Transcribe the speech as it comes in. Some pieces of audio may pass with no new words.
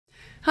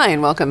Hi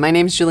and welcome. My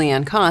name is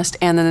Julianne Cost,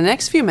 and in the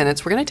next few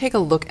minutes we're going to take a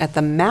look at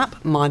the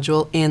Map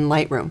module in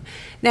Lightroom.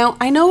 Now,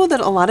 I know that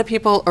a lot of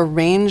people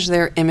arrange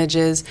their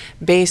images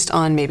based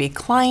on maybe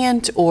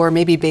client or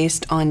maybe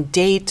based on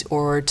date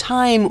or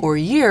time or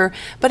year,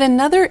 but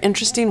another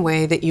interesting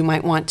way that you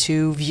might want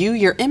to view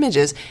your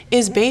images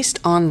is based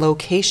on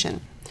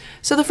location.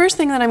 So the first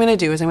thing that I'm going to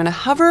do is I'm going to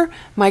hover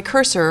my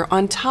cursor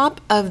on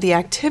top of the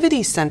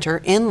Activity Center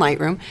in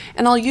Lightroom,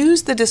 and I'll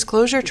use the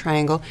disclosure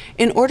triangle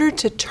in order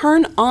to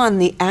turn on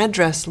the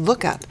address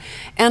lookup.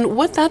 And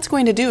what that's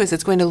going to do is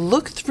it's going to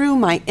look through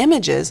my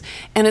images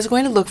and it's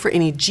going to look for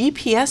any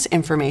GPS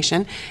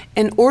information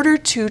in order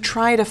to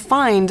try to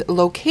find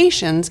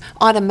locations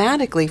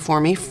automatically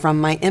for me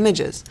from my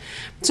images.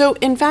 So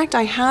in fact,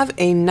 I have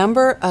a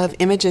number of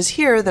images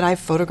here that I've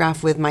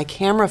photographed with my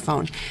camera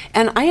phone,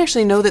 and I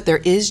actually know that there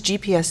is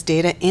GPS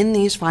data in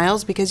these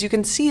files because you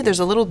can see there's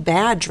a little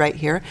badge right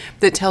here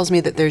that tells me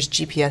that there's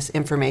GPS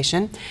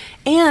information.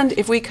 And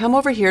if we come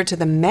over here to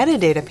the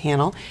metadata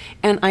panel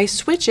and I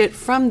switch it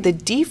from the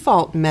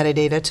default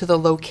metadata to the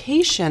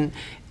location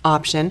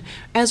option,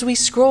 as we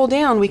scroll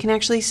down we can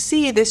actually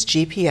see this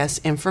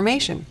GPS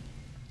information.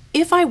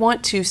 If I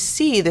want to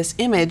see this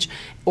image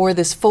or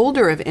this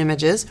folder of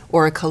images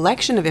or a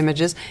collection of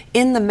images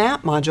in the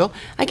Map module,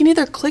 I can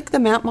either click the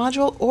Map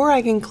module or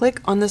I can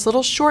click on this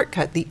little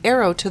shortcut, the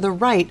arrow to the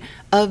right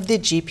of the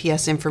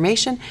GPS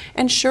information,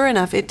 and sure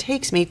enough it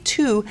takes me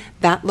to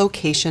that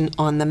location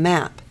on the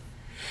map.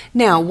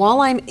 Now,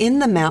 while I'm in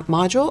the Map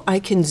module, I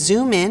can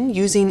zoom in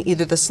using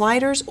either the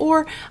sliders,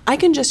 or I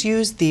can just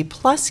use the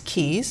plus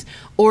keys,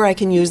 or I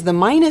can use the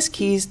minus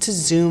keys to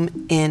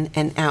zoom in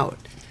and out.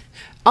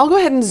 I'll go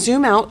ahead and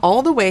zoom out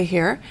all the way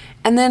here,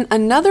 and then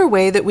another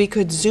way that we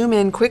could zoom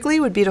in quickly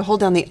would be to hold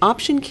down the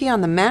Option key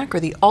on the Mac or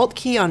the Alt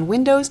key on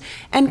Windows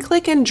and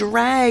click and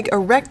drag a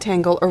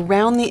rectangle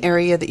around the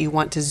area that you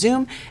want to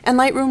zoom, and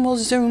Lightroom will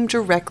zoom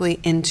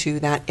directly into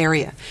that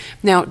area.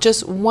 Now,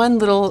 just one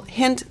little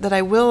hint that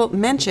I will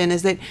mention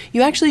is that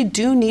you actually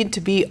do need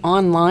to be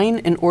online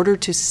in order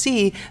to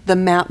see the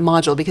Map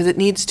module because it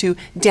needs to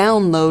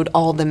download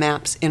all the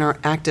maps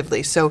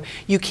interactively, so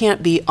you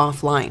can't be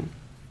offline.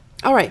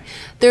 All right,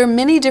 there are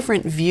many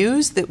different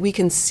views that we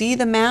can see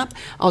the map.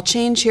 I'll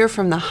change here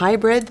from the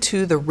hybrid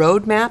to the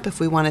road map if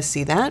we want to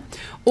see that,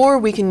 or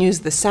we can use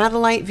the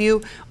satellite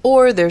view,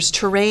 or there's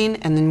terrain,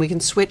 and then we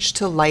can switch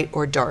to light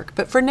or dark.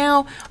 But for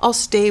now, I'll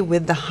stay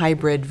with the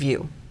hybrid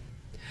view.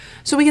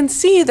 So we can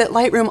see that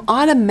Lightroom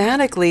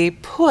automatically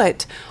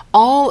put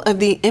all of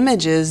the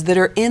images that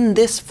are in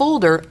this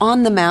folder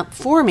on the map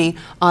for me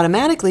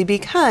automatically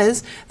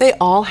because they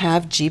all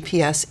have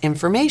GPS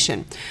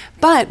information.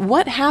 But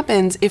what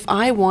happens if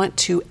I want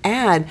to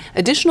add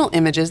additional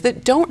images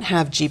that don't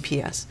have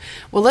GPS?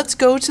 Well, let's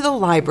go to the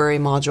Library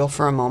module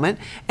for a moment,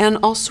 and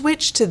I'll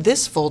switch to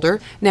this folder.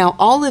 Now,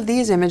 all of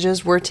these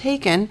images were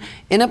taken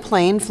in a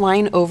plane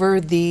flying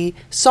over the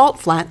salt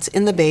flats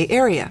in the Bay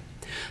Area.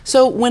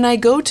 So when I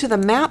go to the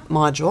Map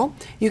module,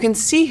 you can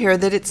see here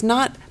that it's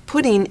not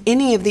putting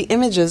any of the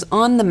images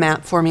on the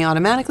map for me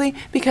automatically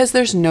because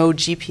there's no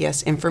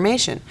GPS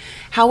information.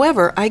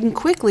 However, I can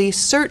quickly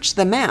search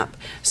the map.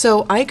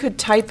 So I could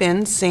type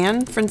in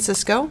San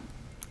Francisco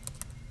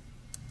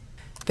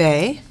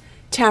Bay,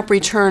 tap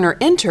Return or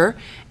Enter,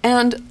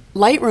 and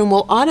Lightroom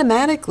will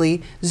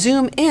automatically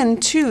zoom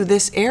into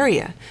this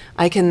area.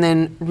 I can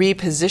then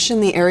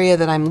reposition the area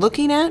that I'm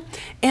looking at,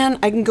 and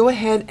I can go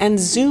ahead and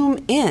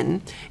zoom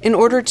in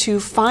order to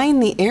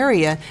find the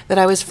area that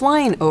I was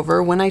flying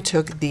over when I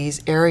took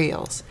these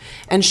aerials.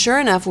 And sure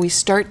enough, we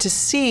start to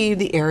see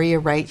the area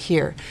right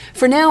here.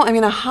 For now, I'm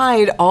going to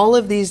hide all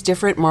of these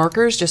different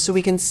markers just so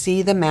we can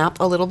see the map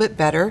a little bit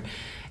better.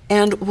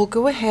 And we'll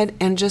go ahead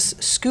and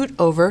just scoot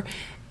over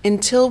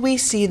until we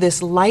see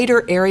this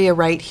lighter area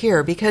right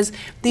here, because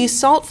these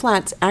salt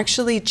flats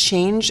actually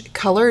change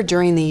color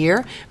during the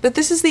year, but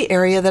this is the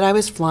area that I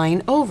was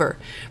flying over.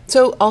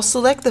 So I'll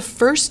select the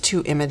first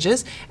two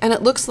images, and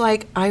it looks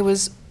like I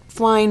was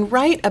flying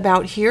right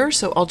about here,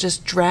 so I'll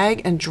just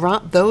drag and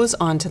drop those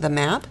onto the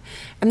map,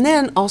 and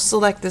then I'll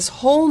select this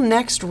whole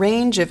next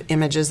range of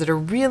images that are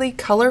really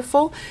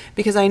colorful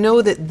because I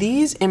know that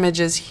these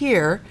images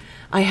here,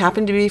 I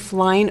happen to be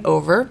flying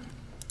over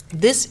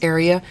this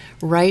area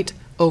right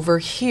over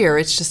here.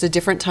 It's just a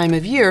different time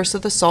of year, so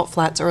the salt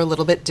flats are a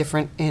little bit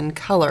different in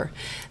color.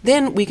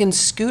 Then we can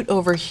scoot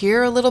over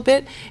here a little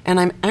bit, and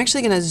I'm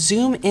actually going to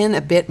zoom in a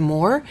bit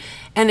more.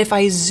 And if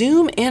I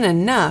zoom in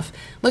enough,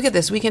 look at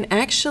this, we can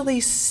actually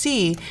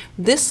see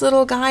this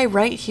little guy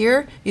right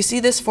here. You see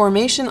this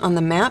formation on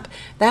the map?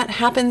 That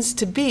happens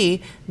to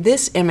be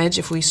this image,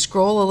 if we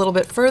scroll a little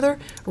bit further,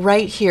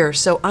 right here.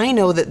 So I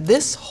know that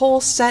this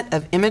whole set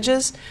of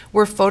images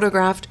were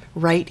photographed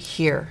right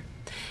here.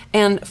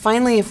 And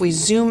finally, if we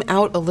zoom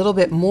out a little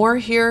bit more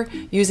here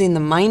using the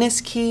minus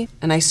key,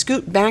 and I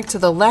scoot back to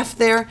the left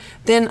there,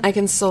 then I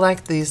can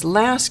select these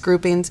last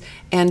groupings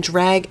and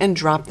drag and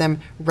drop them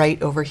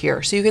right over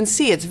here. So you can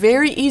see it's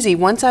very easy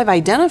once I've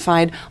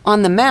identified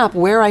on the map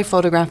where I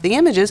photographed the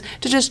images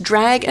to just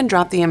drag and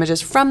drop the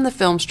images from the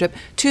film strip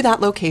to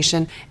that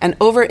location. And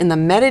over in the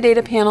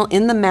metadata panel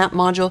in the map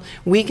module,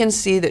 we can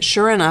see that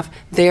sure enough,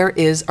 there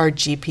is our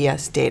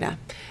GPS data.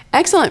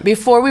 Excellent.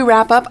 Before we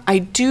wrap up, I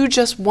do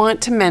just want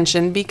to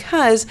mention,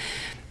 because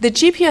the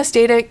GPS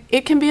data,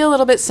 it can be a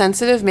little bit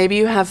sensitive. Maybe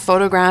you have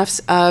photographs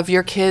of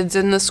your kids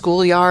in the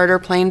schoolyard or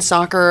playing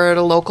soccer at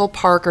a local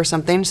park or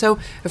something. So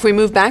if we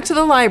move back to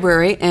the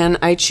library and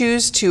I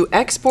choose to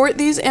export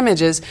these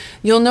images,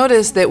 you'll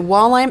notice that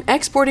while I'm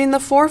exporting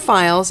the 4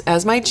 files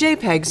as my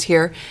JPEGs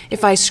here,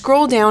 if I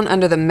scroll down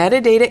under the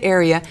metadata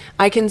area,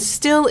 I can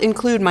still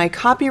include my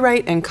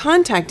copyright and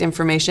contact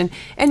information,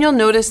 and you'll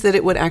notice that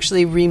it would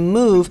actually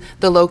remove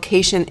the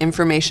location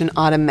information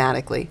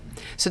automatically.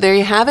 So there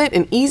you have it,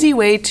 an easy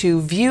way to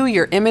view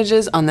your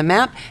images on the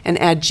map and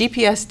add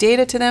GPS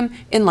data to them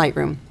in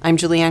Lightroom. I'm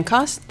Julianne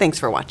Koss. Thanks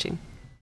for watching.